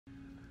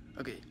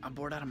Okay, I'm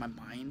bored out of my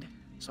mind,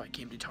 so I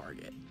came to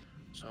Target.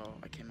 So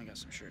I came and got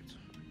some shirts,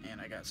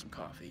 and I got some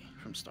coffee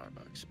from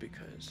Starbucks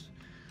because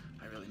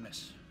I really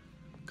miss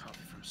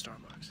coffee from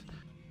Starbucks.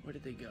 Where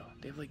did they go?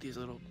 They have like these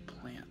little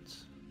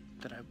plants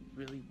that I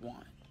really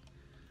want.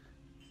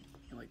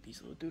 And like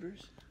these little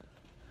duders.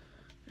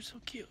 They're so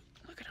cute.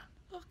 Look at them.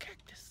 Little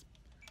cactus.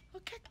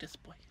 Little cactus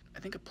boy. I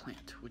think a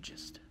plant would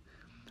just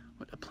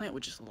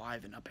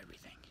liven up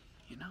everything,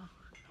 you know?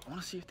 I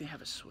want to see if they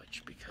have a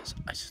Switch because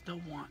I still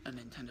want a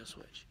Nintendo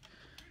Switch.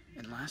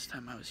 And last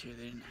time I was here,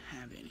 they didn't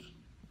have any.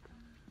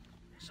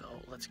 So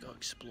let's go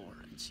explore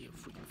and see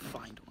if we can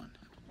find one.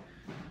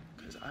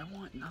 Because I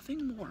want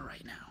nothing more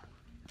right now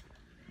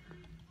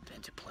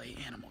than to play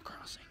Animal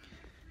Crossing.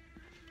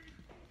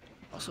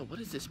 Also, what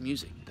is this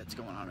music that's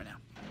going on right now?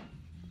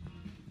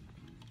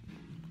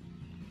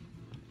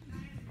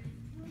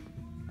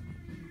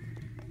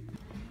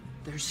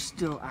 They're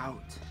still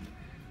out.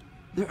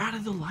 They're out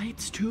of the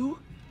lights too?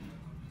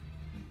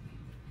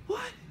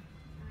 What?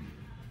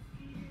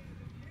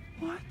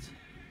 What?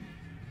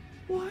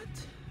 What?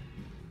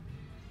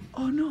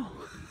 Oh no.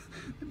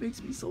 It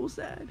makes me so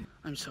sad.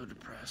 I'm so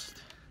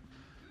depressed.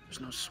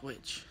 There's no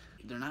Switch.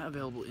 They're not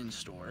available in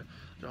store.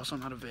 They're also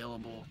not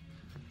available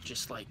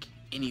just like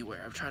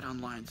anywhere. I've tried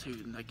online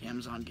too, like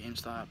Amazon,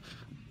 GameStop,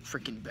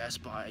 freaking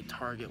Best Buy,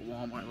 Target,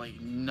 Walmart. Like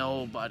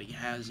nobody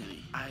has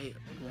any. I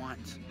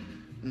want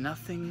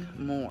nothing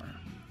more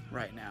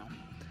right now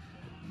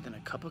than a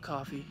cup of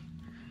coffee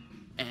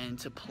and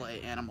to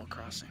play Animal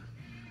Crossing.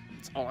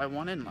 It's all I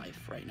want in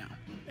life right now,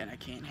 and I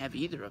can't have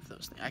either of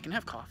those things. I can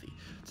have coffee,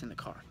 it's in the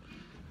car,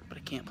 but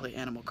I can't play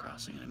Animal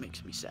Crossing, and it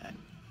makes me sad.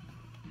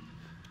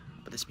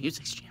 But this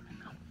music's jamming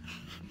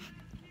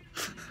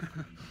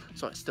though.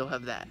 So I still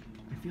have that.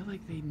 I feel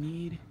like they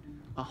need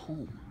a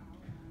home.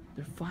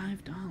 They're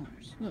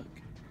 $5. Look,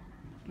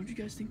 don't you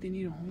guys think they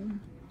need a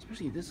home?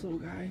 Especially this little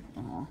guy.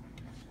 Aw.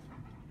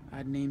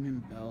 I'd name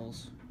him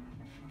Bells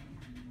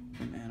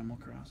from Animal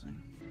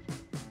Crossing.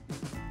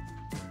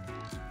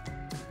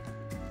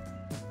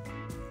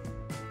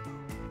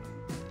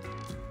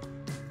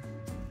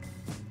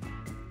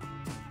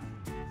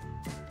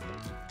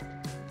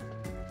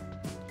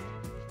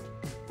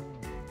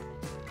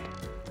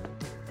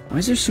 Why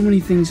is there so many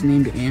things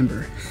named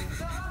Amber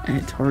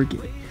at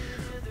Target?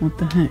 What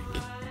the heck?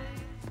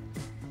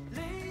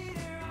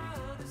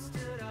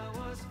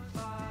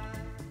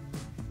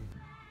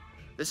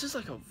 This is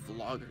like a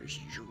vlogger's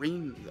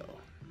dream though.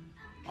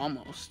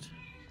 Almost.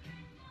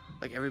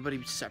 Like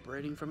everybody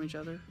separating from each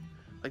other.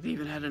 Like they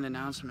even had an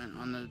announcement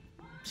on the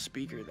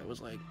speaker that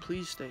was like,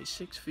 please stay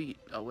 6 feet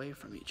away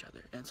from each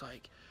other. And it's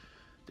like,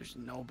 there's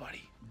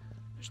nobody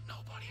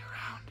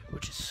around,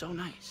 which is so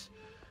nice.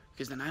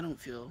 Because then I don't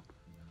feel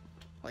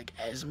like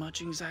as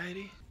much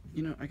anxiety.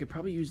 You know, I could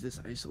probably use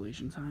this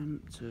isolation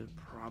time to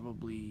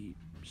probably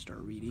start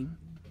reading.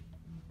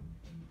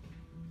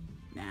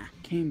 Nah,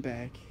 came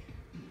back.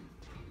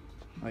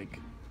 Like,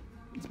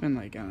 it's been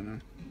like, I don't know,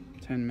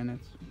 10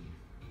 minutes.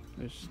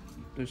 They're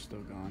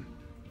still gone.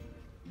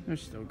 They're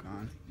still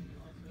gone.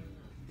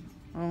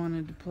 I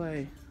wanted to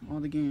play all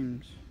the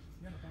games.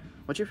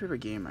 What's your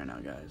favorite game right now,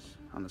 guys,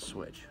 on the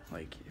Switch?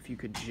 Like, if you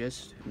could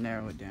just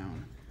narrow it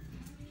down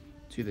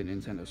to the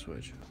Nintendo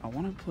Switch. I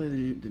want to play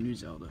the new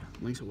Zelda.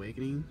 Link's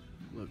Awakening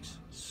looks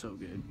so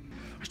good.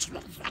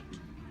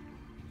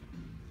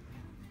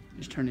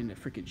 Just turned into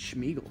freaking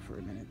Schmeagle for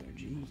a minute there,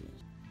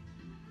 Jesus.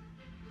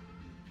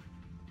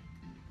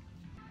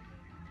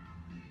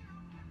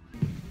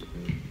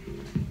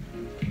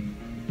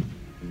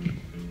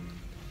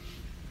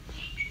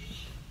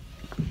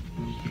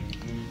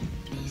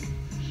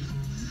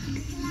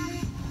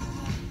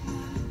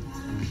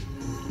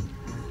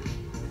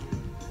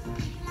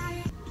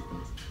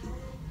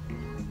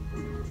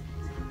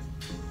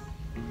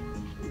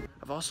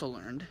 I've also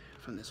learned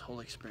from this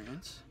whole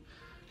experience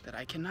that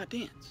I cannot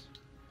dance,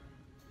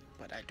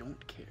 but I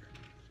don't care.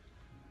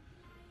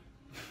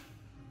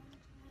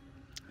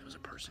 There was a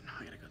person.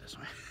 I gotta go this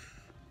way.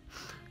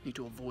 Need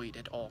to avoid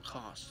at all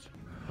costs.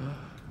 Oh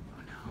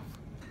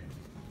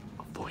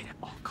no. Avoid at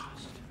all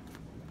costs.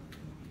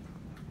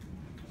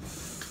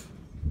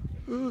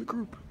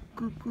 Group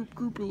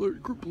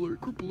alert,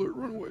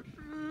 run away.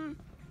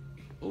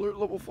 Alert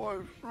level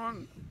 5,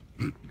 run.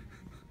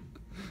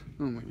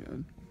 Oh my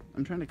god.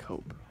 I'm trying to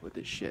cope with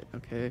this shit,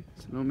 okay?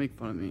 So don't make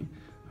fun of me,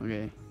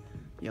 okay?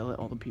 Yell at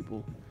all the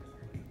people.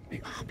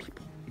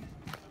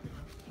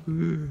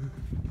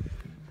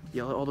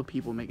 Yell at all the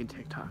people making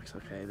TikToks,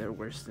 okay? They're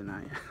worse than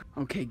I am.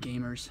 Okay,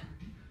 gamers.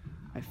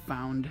 I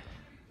found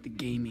the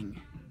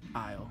gaming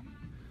aisle.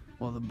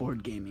 Well, the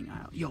board gaming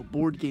aisle. Yo,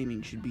 board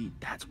gaming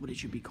that's what it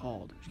should be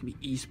called. It should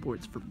be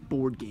esports for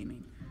board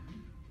gaming.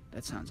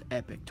 That sounds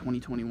epic.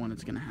 2021,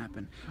 it's gonna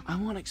happen. I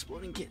want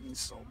exploding kittens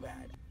so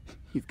bad.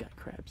 You've got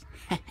crabs.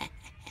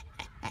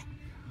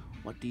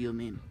 What do you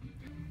mean?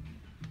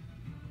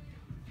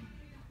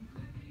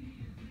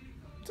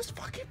 This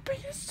fucking bee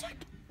is sick.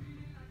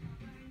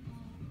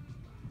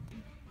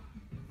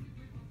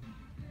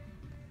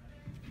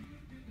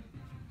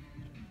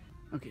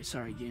 Okay,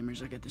 sorry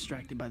gamers, I got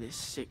distracted by this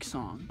sick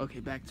song. Okay,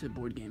 back to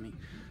board gaming.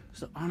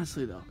 So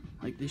honestly though,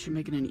 like they should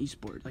make it an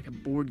esport, like a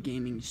board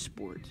gaming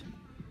sport.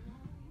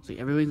 So like,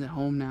 everybody's at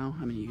home now.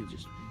 I mean, you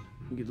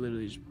could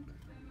literally just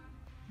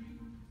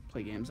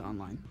play games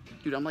online.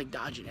 Dude, I'm like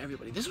dodging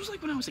everybody. This was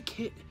like when I was a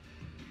kid,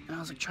 and I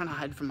was like trying to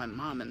hide from my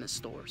mom in this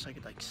store so I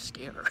could like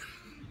scare her.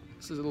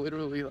 This is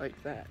literally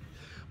like that,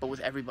 but with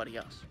everybody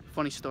else.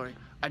 Funny story,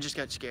 I just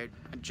got scared.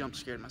 I jump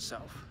scared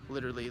myself.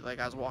 Literally, like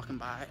I was walking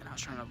by and I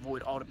was trying to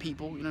avoid all the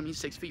people, you know what I mean,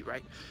 6 feet,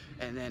 right?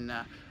 And then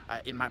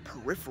in my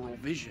peripheral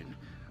vision,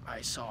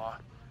 I saw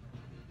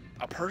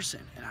a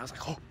person and I was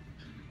like, oh,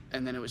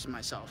 and then it was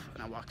myself.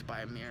 And I walked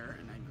by a mirror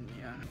and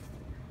yeah.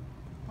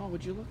 Oh,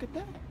 would you look at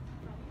that?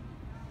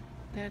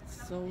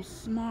 That's so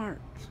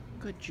smart.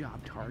 Good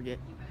job, Target.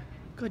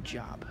 Good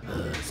job.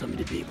 So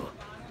many people.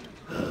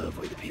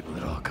 Avoid the people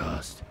at all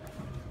costs.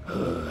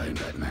 I'm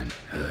Batman.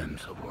 I'm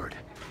so bored.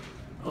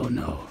 Oh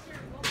no.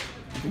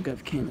 I think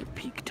I've came at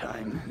peak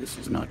time. This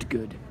is not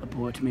good.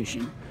 Abort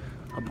mission.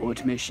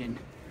 Abort mission.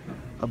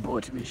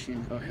 Abort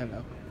mission. Oh,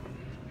 hello.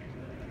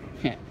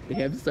 They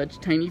have such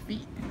tiny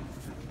feet.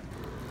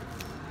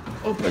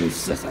 Open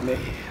sesame.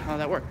 Oh,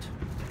 that worked.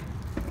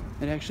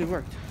 It actually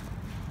worked.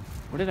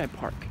 Where did I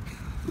park?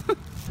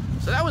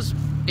 So that was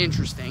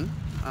interesting.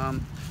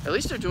 At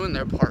least they're doing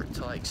their part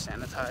to like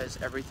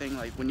sanitize everything.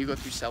 Like when you go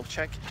through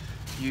self-check,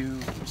 you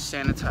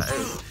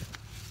sanitize.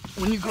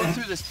 When you go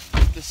through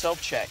the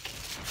self-check,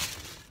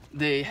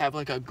 they have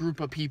like a group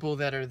of people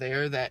that are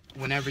there that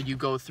whenever you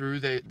go through,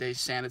 they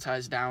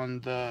sanitize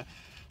down the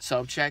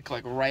self-check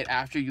like right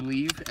after you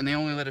leave, and they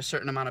only let a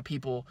certain amount of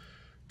people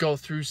go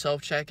through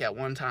self-check at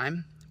one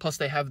time. Plus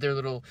they have their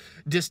little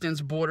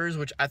distance borders,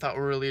 which I thought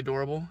were really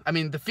adorable. I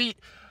mean, the feet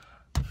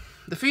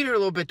are a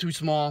little bit too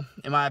small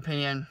in my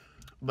opinion,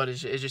 but it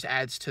just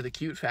adds to the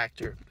cute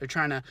factor. They're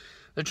trying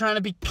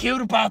to be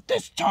cute about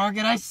this,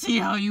 Target. I see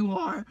how you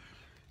are.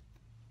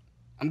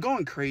 I'm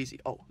going crazy.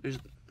 Oh, there's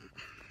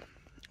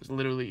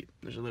literally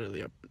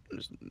a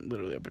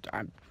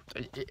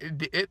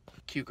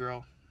cute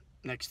girl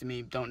next to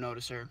me. Don't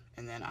notice her,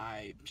 and then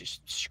I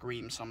just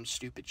scream some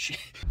stupid shit.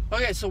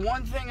 Okay, so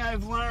one thing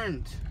I've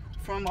learned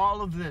from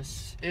all of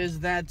this is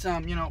that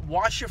you know,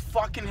 wash your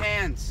fucking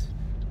hands.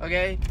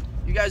 Okay,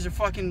 you guys are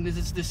fucking.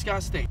 It's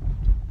disgusting.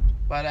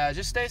 But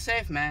just stay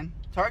safe, man.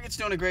 Target's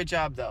doing a great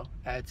job though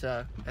at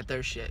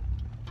their shit.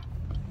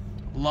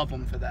 Love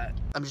them for that.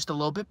 I'm just a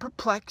little bit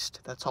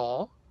perplexed. That's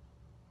all.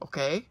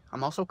 Okay.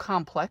 I'm also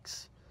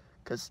complex,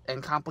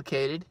 and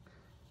complicated,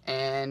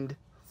 and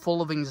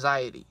full of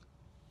anxiety.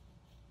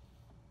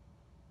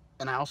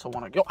 And I also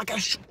want to. Yo, I gotta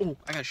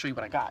show you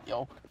what I got,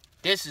 yo.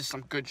 This is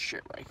some good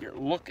shit right here.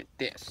 Look at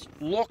this.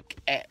 Look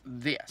at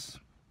this.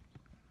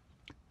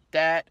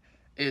 That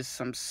is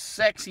some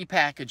sexy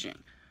packaging.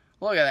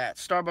 Look at that.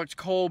 Starbucks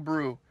cold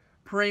brew.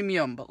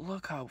 Premium. But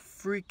look how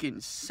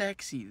freaking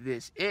sexy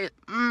this is.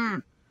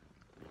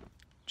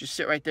 Just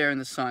sit right there in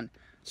the sun.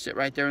 Sit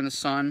right there in the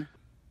sun.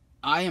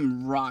 I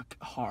am rock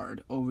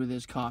hard over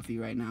this coffee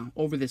right now.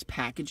 Over this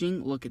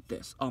packaging. Look at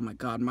this. Oh my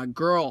god. My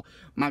girl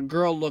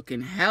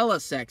looking hella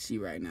sexy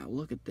right now.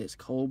 Look at this.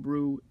 Cold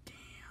brew. Damn.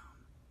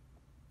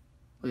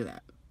 Look at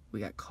that. We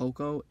got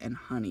cocoa and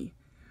honey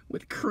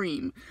with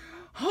cream.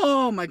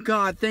 Oh my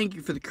god, thank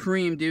you for the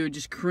cream, dude.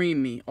 Just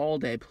cream me all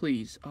day,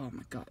 please. Oh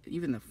my god,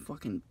 even the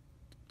fucking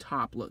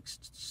top looks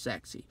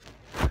sexy.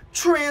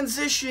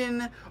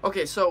 Transition.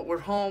 Okay, so we're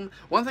home.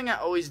 One thing I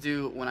always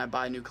do when I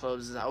buy new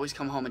clothes is I always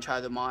come home and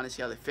try them on and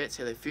see how they fit,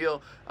 see how they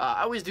feel.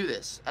 I always do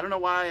this. I don't know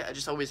why, I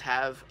just always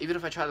have. Even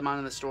if I try them on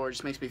in the store, it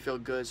just makes me feel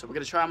good. So we're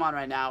gonna try them on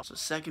right now. So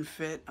second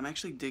fit, I'm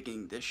actually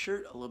digging this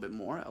shirt a little bit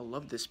more. I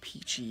love this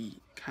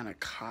peachy, kind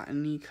of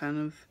cottony kind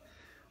of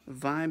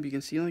vibe. You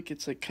can see like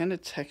it's like kind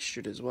of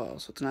textured as well,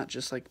 so it's not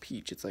just like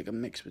peach, it's like a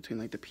mix between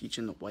like the peach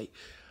and the white.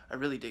 I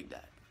really dig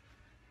that.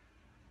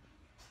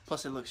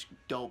 Plus it looks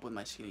dope with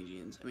my skinny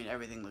jeans. I mean,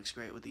 everything looks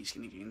great with these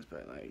skinny jeans,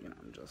 but like, you know,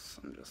 I'm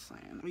just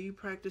saying. Are you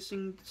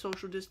practicing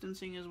social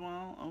distancing as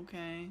well?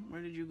 Okay,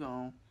 where did you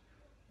go?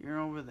 You're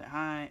over there.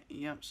 Hi.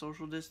 Yep,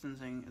 social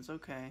distancing. It's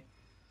okay.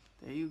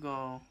 There you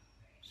go.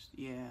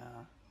 Yeah.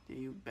 Do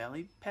you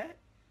belly pet?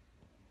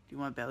 Do you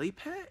want belly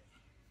pet?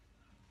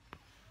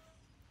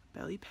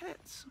 Belly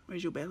pets.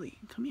 Where's your belly?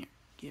 Come here.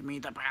 Give me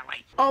the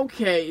belly.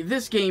 Okay,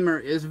 this gamer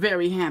is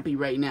very happy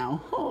right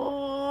now.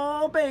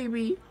 Oh,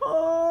 baby.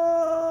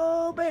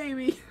 Oh,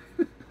 baby.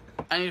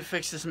 I need to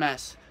fix this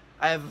mess.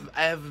 I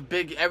have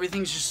big,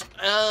 everything's just,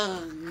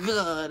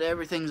 God,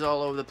 everything's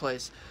all over the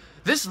place.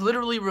 This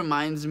literally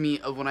reminds me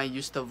of when I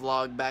used to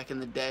vlog back in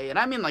the day. And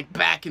I mean like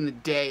back in the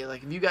day.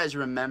 Like if you guys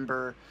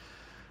remember,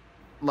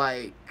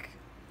 like,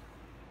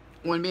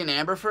 when me and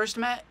Amber first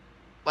met,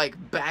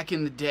 like back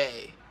in the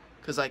day.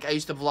 Because, like, I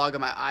used to vlog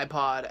on my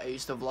iPod. I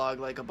used to vlog,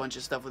 like, a bunch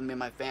of stuff with me and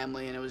my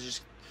family. And it was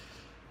just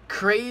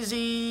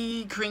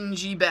crazy,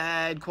 cringy,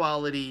 bad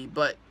quality.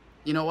 But,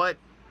 you know what?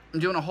 I'm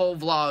doing a whole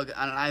vlog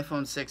on an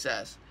iPhone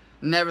 6s.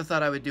 Never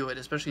thought I would do it,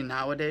 especially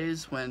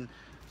nowadays when,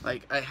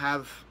 like, I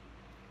have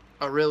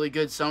a really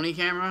good Sony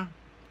camera.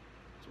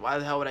 So why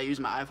the hell would I use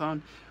my iPhone?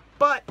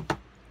 But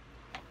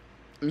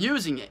I'm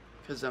using it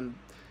because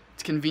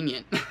it's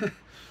convenient.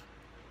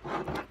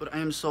 But I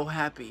am so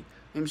happy.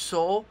 I'm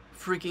so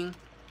freaking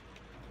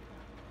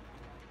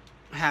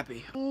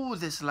happy. Ooh,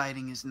 this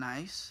lighting is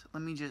nice.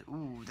 Let me just,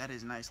 ooh, that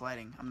is nice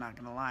lighting. I'm not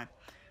gonna lie.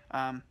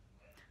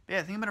 Yeah,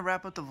 I think I'm gonna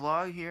wrap up the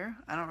vlog here.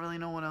 I don't really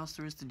know what else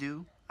there is to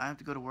do. I have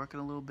to go to work in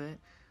a little bit.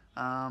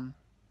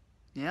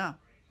 Yeah,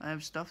 I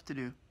have stuff to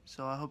do.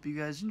 So I hope you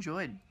guys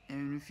enjoyed.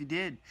 And if you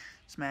did,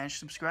 smash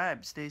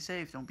subscribe. Stay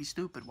safe. Don't be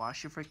stupid.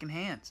 Wash your freaking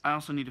hands. I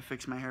also need to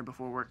fix my hair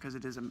before work because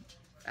it is an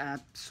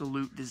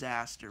absolute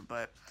disaster.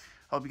 But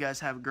hope you guys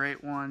have a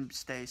great one.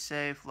 Stay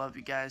safe. Love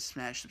you guys.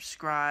 Smash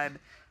subscribe.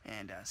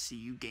 And see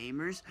you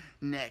gamers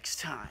next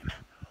time.